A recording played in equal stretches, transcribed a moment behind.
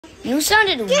You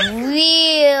sounded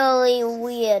really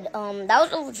weird. That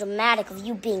was over dramatic of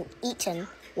you being eaten,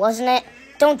 wasn't it?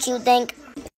 Don't you think?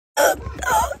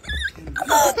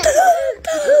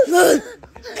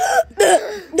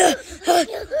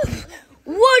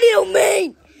 What do you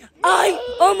mean?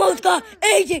 I almost got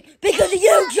eaten because of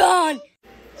you, John.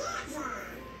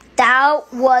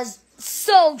 That was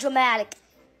so dramatic.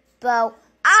 But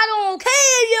I don't care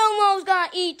if you almost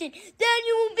got eaten. Then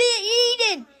you will be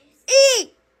eaten.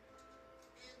 Eat.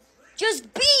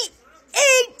 Just be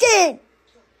eaten.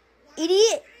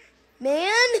 Idiot.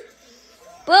 Man.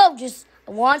 Bro,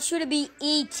 I want you to be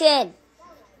eaten.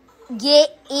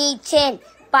 Get eaten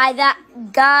by that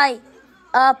guy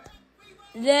up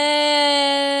there.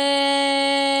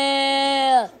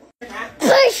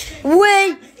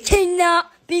 We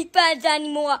cannot be friends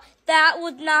anymore. That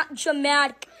was not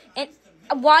dramatic. And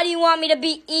why do you want me to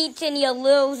be eaten, you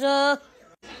loser?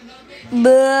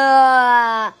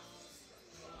 Blah.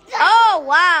 Oh,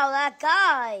 wow, that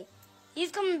guy. He's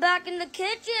coming back in the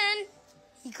kitchen.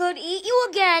 He could eat you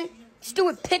again.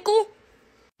 Stupid Pickle.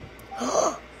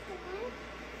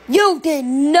 You did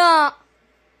not.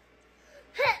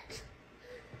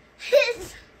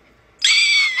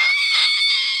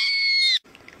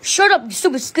 Shut up, you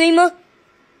stupid screamer.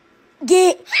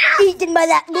 Get eaten by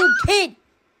that little kid.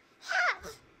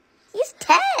 He's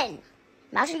 10.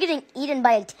 Imagine getting eaten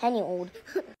by a 10-year-old.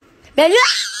 Man, he's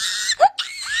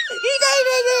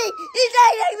eating me. He's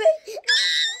eating me.